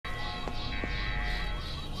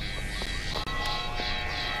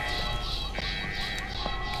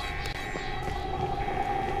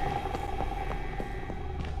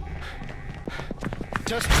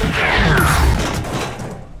Just took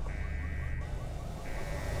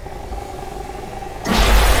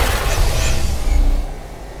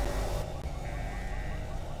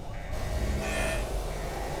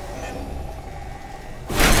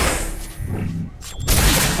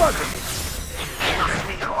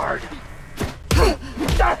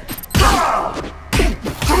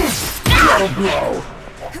Blow.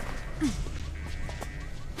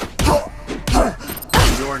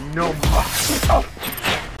 You're no more.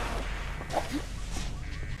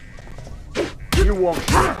 You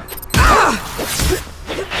won't.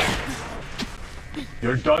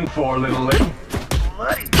 You're done for, little lady.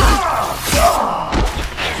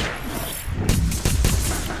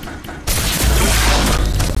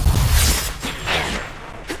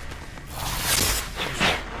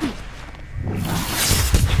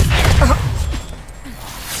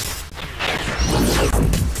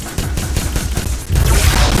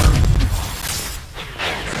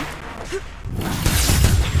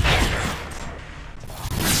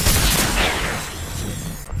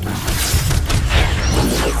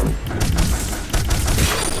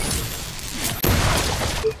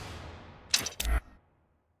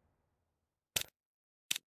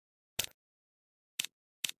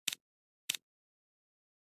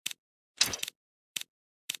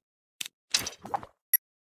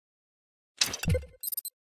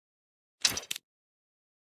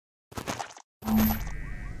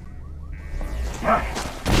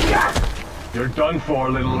 You're done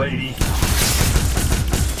for, little lady.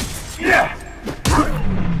 Yeah!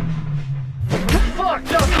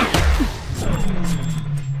 Fuck up!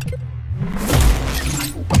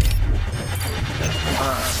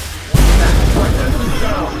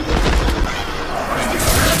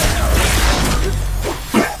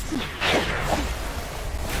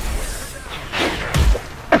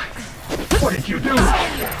 What did you do?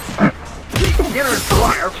 Get her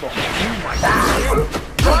careful. Oh my God.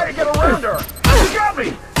 Try to get around her! You got me!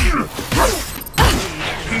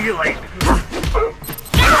 Healing!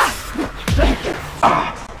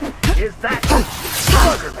 Is that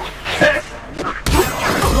bugger?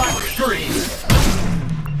 Black stream!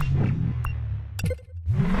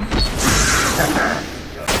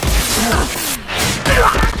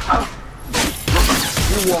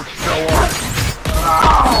 You won't show up!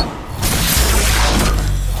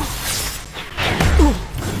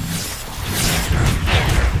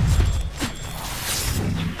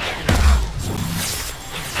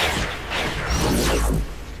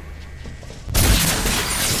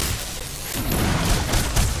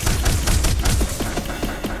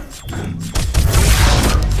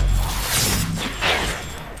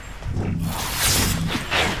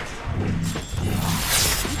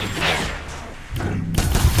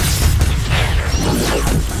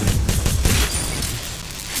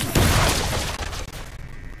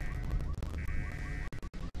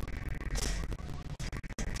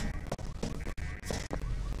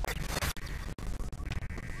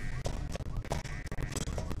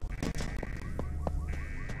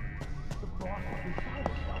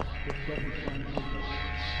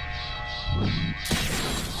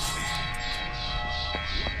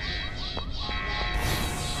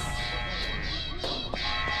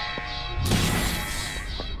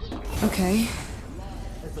 Okay.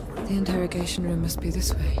 The interrogation room must be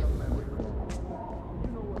this way.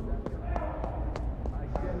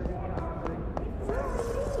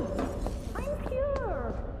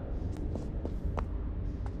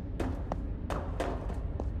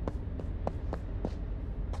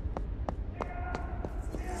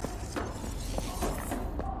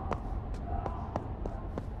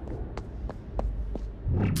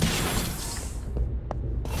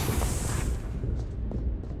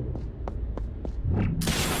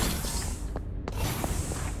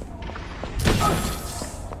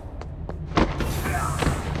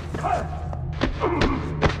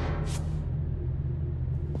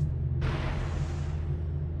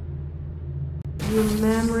 You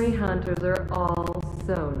memory hunters are all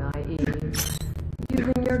so naive,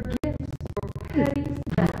 using your gifts for petty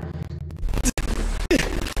theft.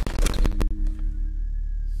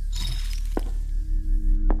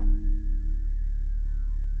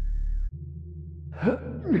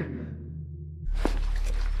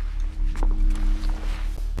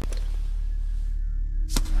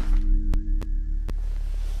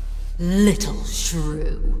 Little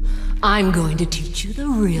shrew, I'm going to teach you the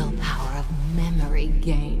real power of memory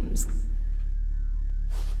games.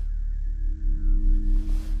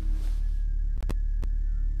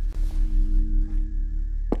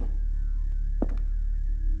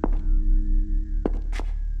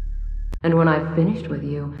 And when I've finished with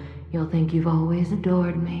you, you'll think you've always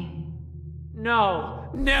adored me. No,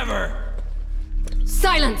 never!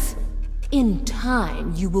 Silence! In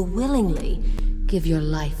time, you will willingly give your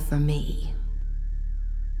life for me.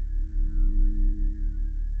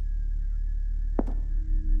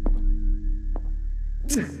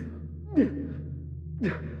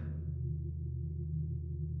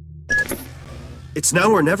 It's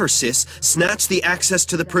now or never, sis. Snatch the access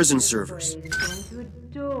to the prison servers. Is going to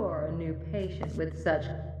adore a new patient with such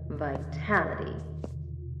vitality.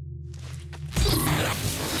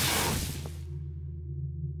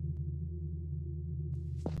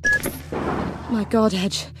 My god,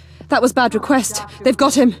 Edge. That was bad request. They've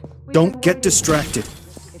got him. Don't get distracted.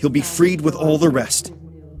 He'll be freed with all the rest.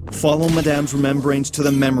 Follow Madame's remembrance to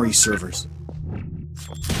the memory servers.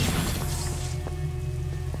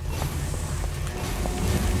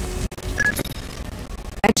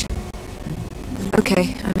 Edge.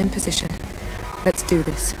 Okay, I'm in position. Let's do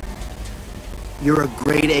this. You're a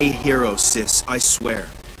grade A hero, sis, I swear.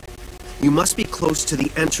 You must be close to the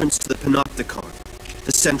entrance to the Panopticon,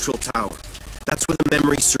 the central tower. That's where the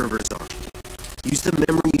memory servers are. Use the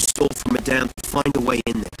memory you stole from Madame to find a way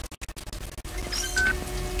in there.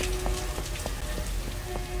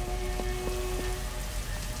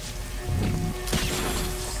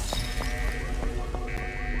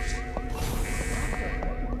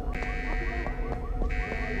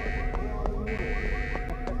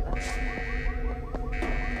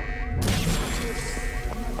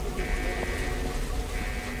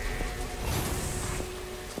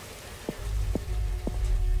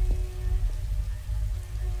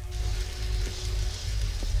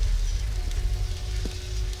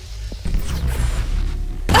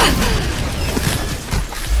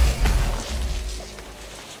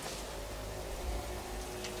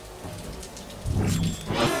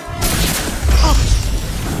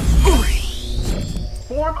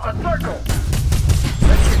 Form a circle!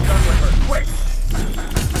 Let's get done with her, quick!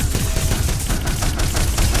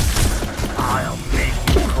 I'll make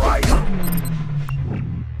you cry.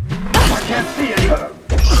 I can't see anything!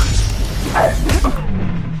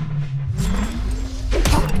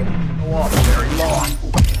 The wall's very long.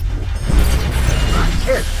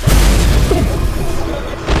 Kiss!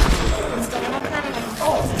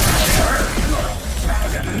 Oh, that hurts!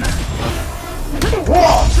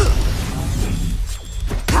 Whoa!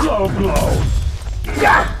 Low blow!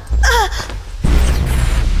 Yeah!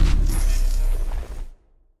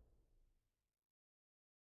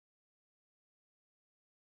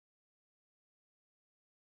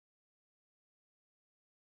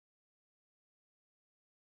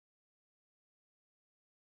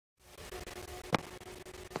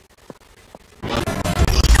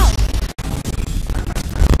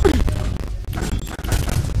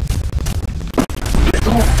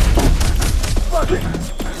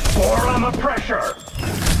 Pour on the pressure!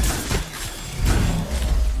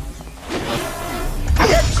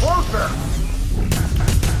 Get closer!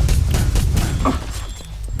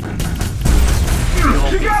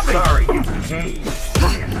 You got me! Sorry, you cave.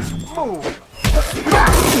 Move!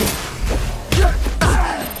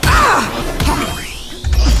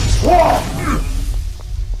 Whoa!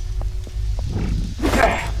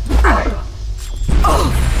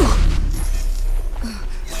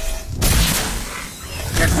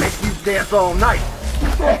 Can't make you dance all night.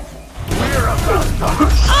 We're about to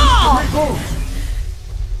reboot.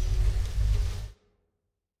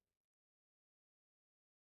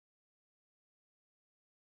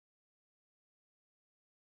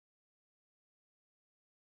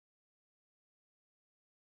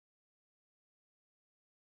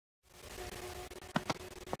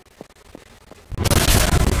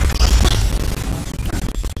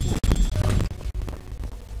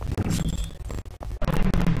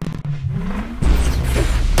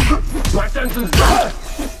 My senses.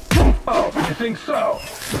 Oh, you think so?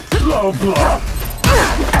 Slow blow.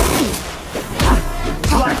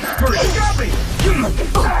 Black screen. Got me.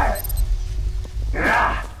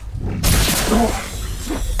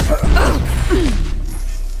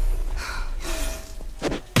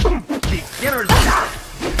 Beginners.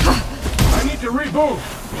 I need to reboot.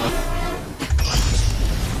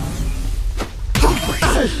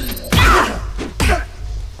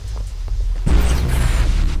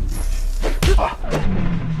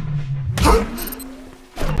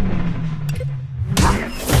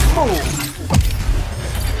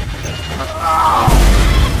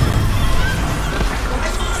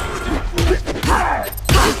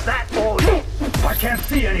 That old... I can't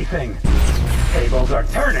see anything. Tables are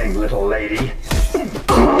turning, little lady.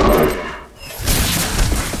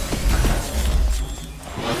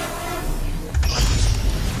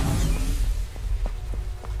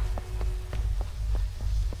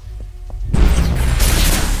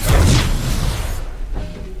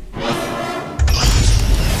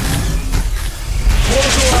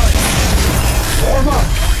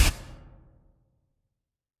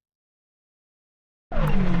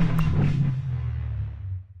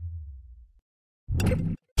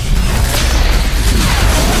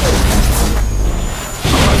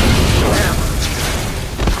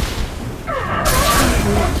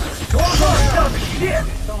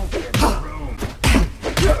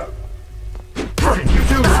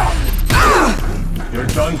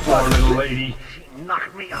 lady. She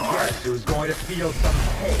knocked me out. Guess who's going to feel some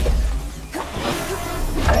pain?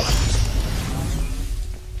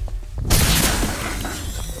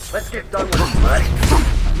 Let's get done with this, buddy.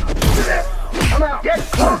 Come out. Get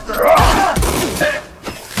closer.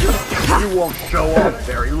 You won't show off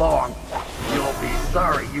very long. You'll be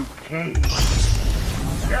sorry you came.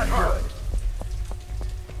 Get good.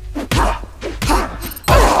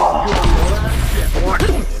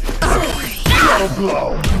 That'll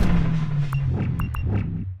blow.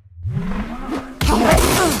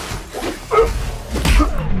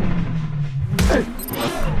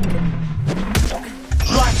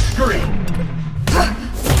 Black screen.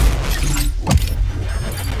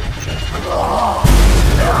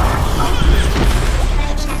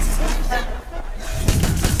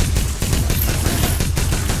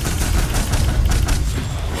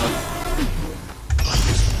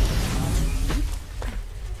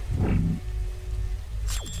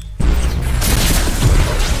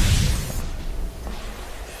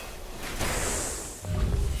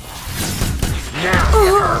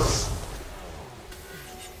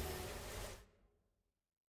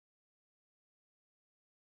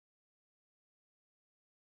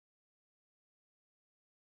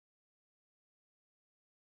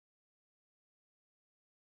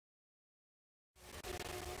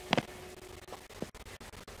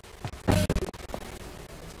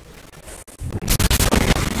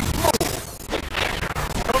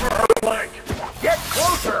 Get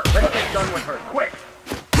closer! Let's get done with her, quick!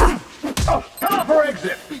 Oh, come up for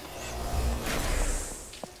exit!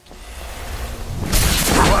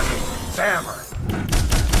 Fucking spammer!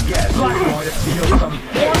 Yes, I'm going to feel some...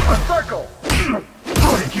 Form a circle!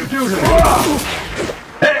 What did you do to me?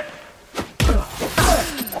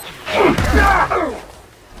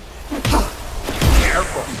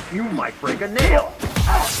 Careful, you might break a nail!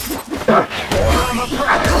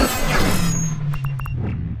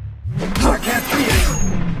 I can't see it!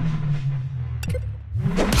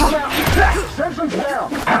 Simpson's down!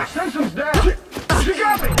 Simpson's down! She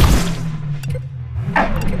got me!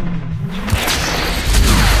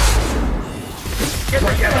 Get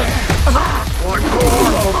her, get her! One more!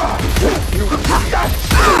 You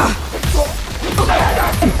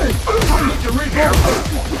need to repair her!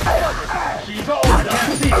 She's all I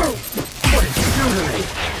can't see! What did you do to me?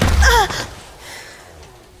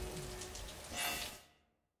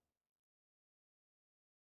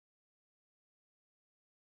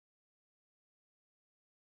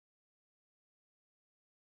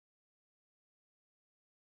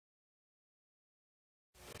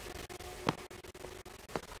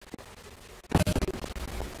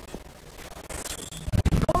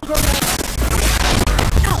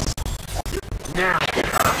 Now,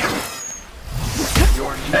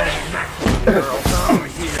 you're next, girl. Over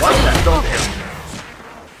here. Watch that, don't hit.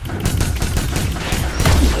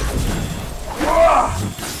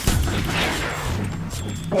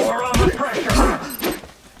 Pour on the pressure.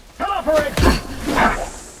 Come on for it.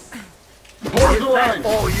 Pour the line. Is that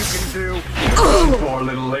all you can do? Poor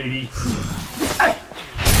little lady.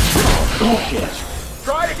 Oh, shit.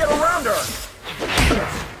 Try to get around her.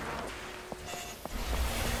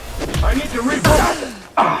 I need to reboot!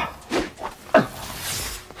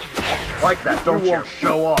 Like that, don't you?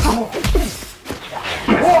 Show off!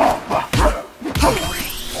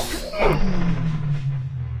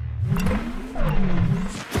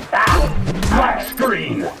 Black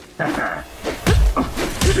screen!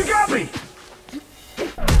 She got me!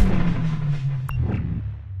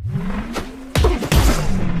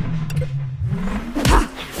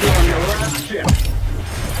 You're on your last ship!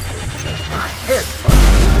 Hit!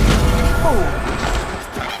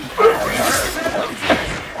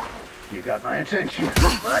 You got my attention,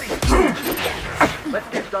 buddy. Let's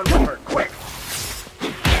get done with her, quick.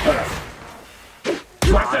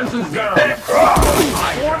 My senses down.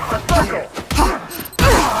 Form a circle.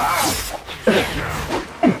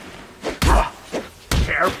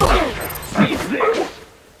 Careful. Seize this.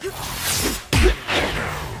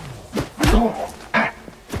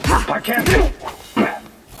 I can't do.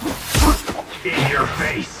 In your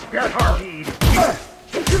face. Get her.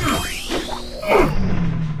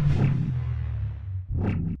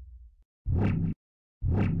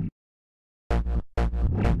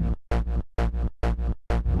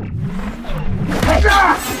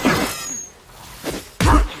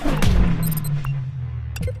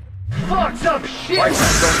 Fucked up shit! Like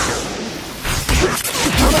that, don't you?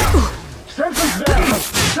 Senses down!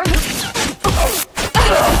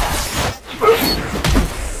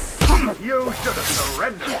 You should have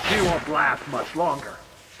surrendered. She won't last much longer.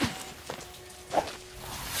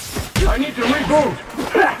 I need to reboot!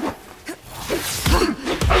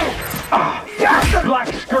 Yes!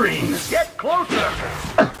 Black screen! Get closer!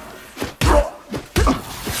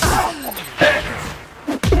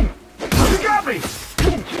 You got me!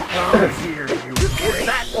 Oh, here you. Is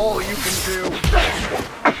that all you can do?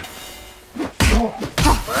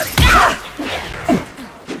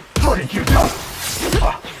 What did you do?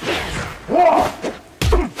 Whoa!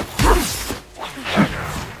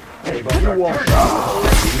 Hey, but you won't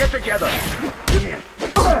stop. Get together!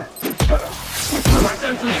 My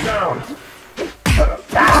senses down!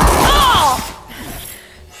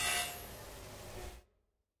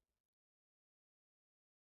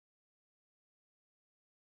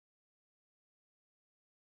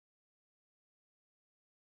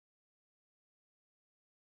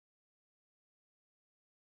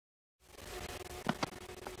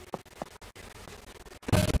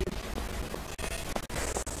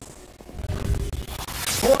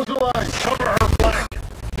 Close the line! Cover her flank!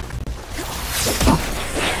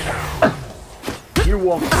 You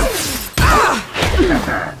won't.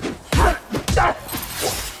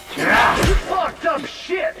 Fucked up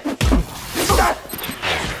shit!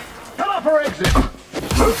 Cut off her exit!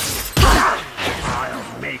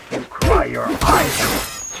 I'll make you cry your eyes out!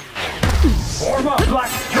 Form up,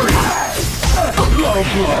 Black Street! Low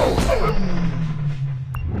blow!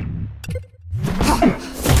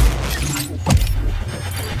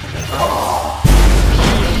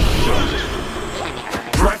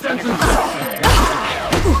 My senses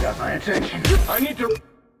got my attention. I need to...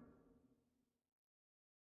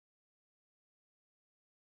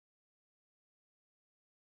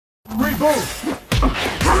 Reboot!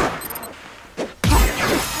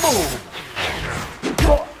 Move!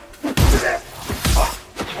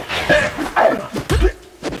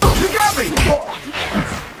 You got me!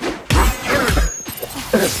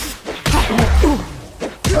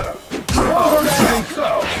 Oh, I think so.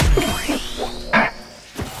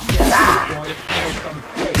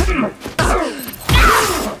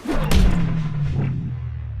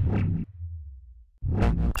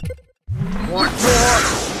 Want more?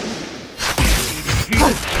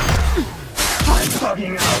 I'm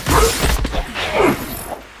bugging out.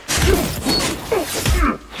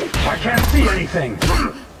 I can't see anything.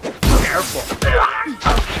 Careful.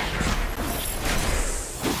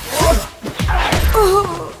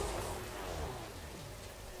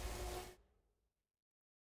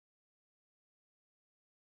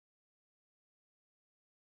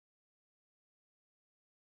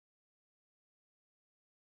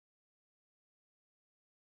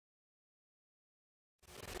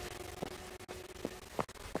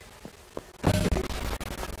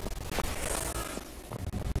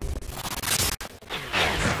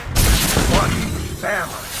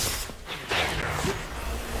 Bammer.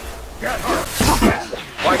 Get her.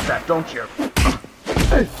 Like that, don't you?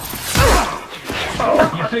 Oh,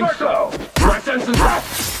 you think so? My senses... Is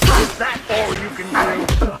that all you can do?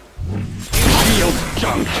 Shield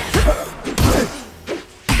junk.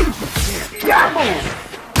 Move!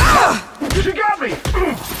 You got me!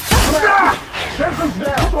 Senses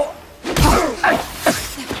down!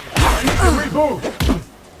 I need to reboot!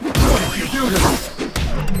 What did you do to me?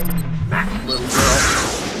 That little girl.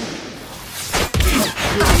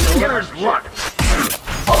 Beginner's luck.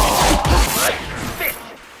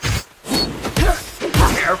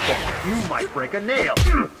 Careful, you might break a nail.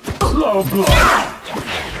 Low blow.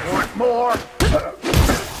 Want more?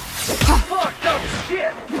 Fucked up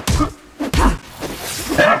shit.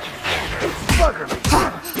 Bugger me.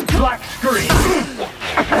 Black screen.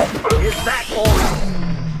 Is that all?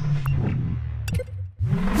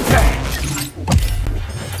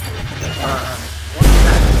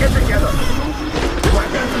 Get together!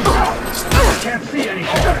 I can't see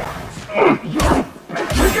anything! You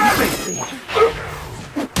got me!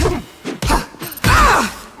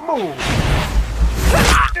 Move!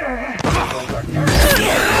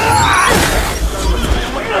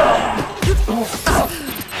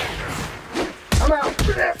 I'm out!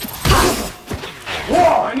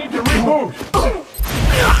 Whoa! I need to reboot!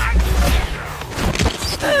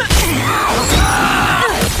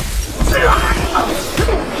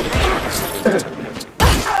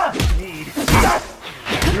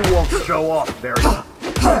 You won't show off very well.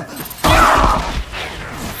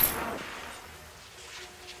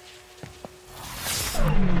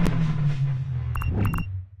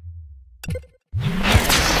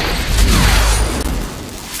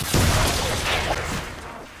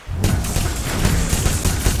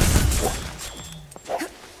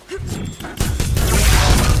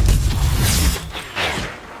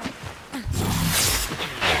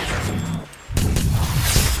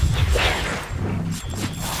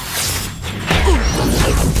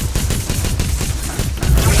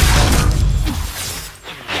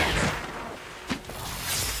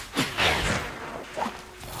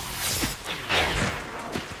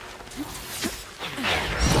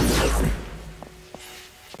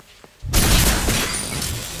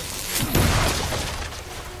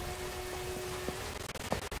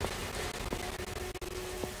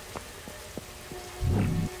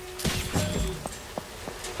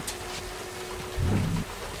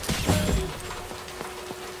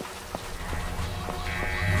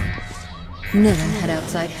 Nilin head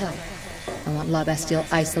outside Hell. I want La Bastille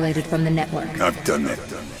isolated from the network. I've done that.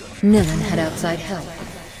 Nilin head outside Hell.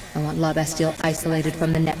 I want La Bastille isolated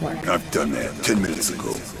from the network. I've done that 10 minutes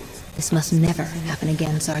ago. This must never happen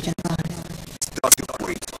again, Sergeant Vaughn. Dr.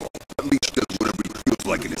 Quaid's fault. At least does whatever he feels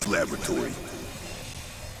like in his laboratory.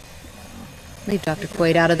 Leave Dr.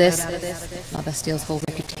 Quaid out of this. La Bastille's whole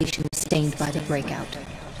reputation is stained by the breakout.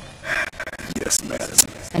 Yes, madam.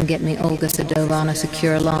 And get me Olga Sedova on a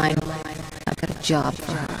secure line. I've got a job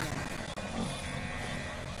for her.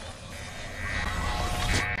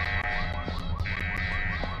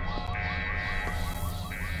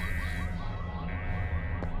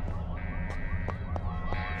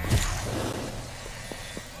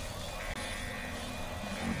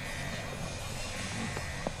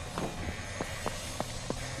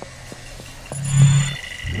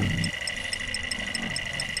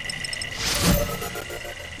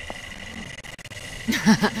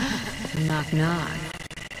 Knock, knock.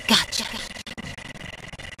 Gotcha.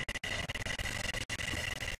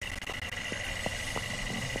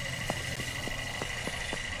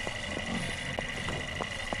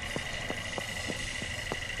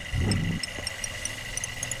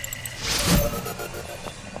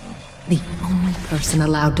 The only person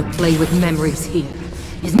allowed to play with memories here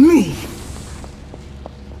is me.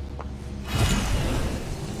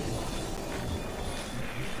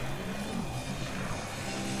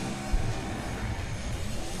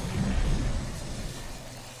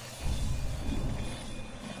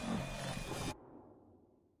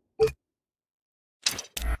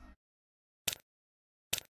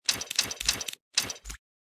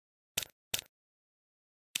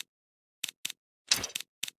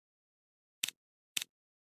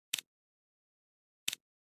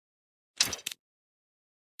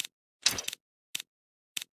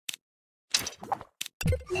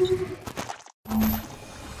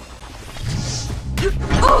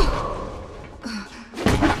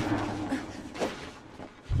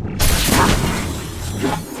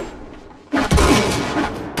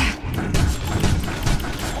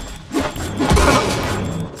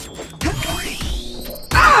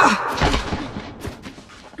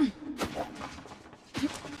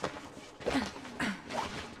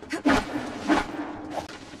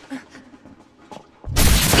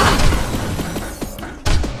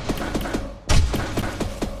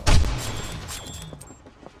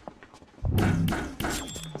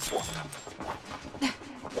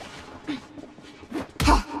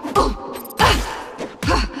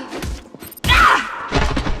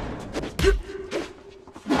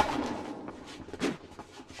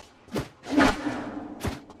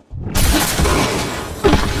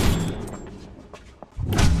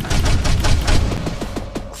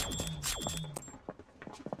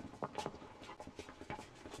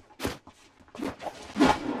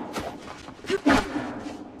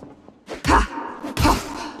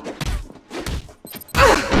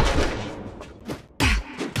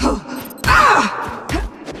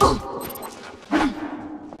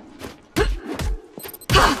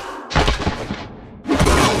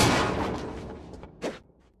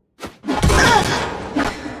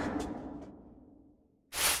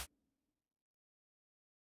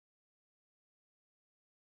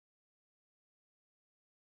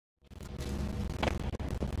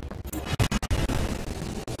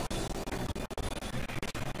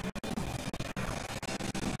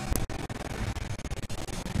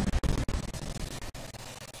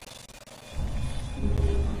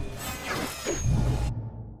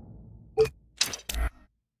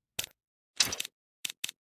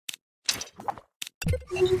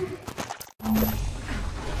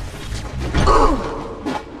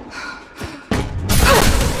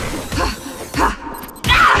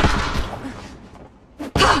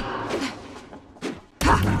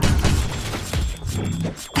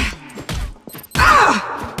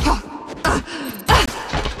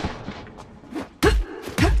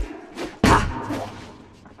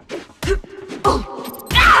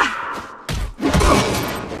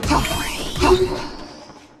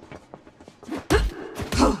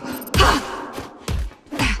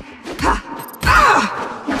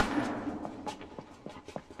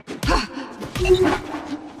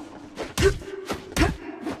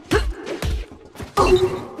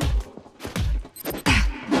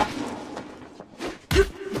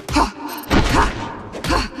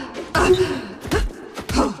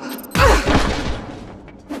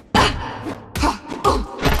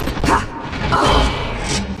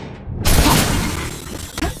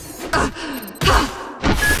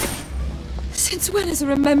 Since when has a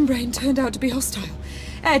remembrane turned out to be hostile?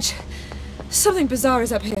 Edge, something bizarre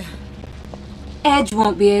is up here. Edge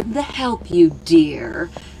won't be able to help you, dear.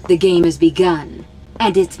 The game has begun,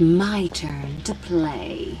 and it's my turn to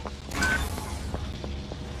play.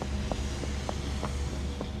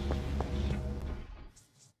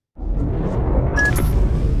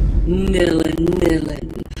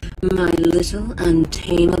 Nilin, my little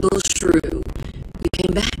untamable shrew. You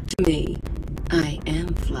came back to me. I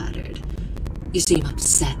am flattered. You seem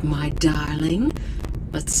upset, my darling.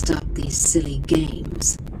 Let's stop these silly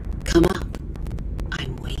games. Come up.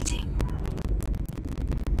 I'm waiting.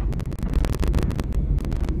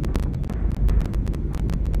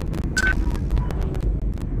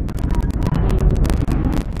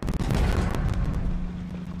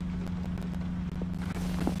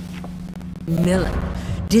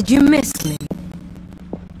 Nilin, did you miss me?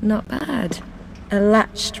 Not bad. A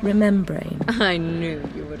latched remembering. I knew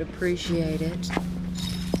you would appreciate it.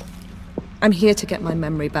 I'm here to get my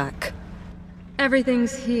memory back.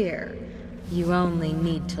 Everything's here. You only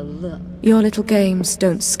need to look. Your little games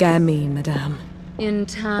don't scare me, madame. In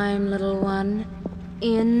time, little one.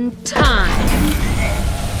 In time.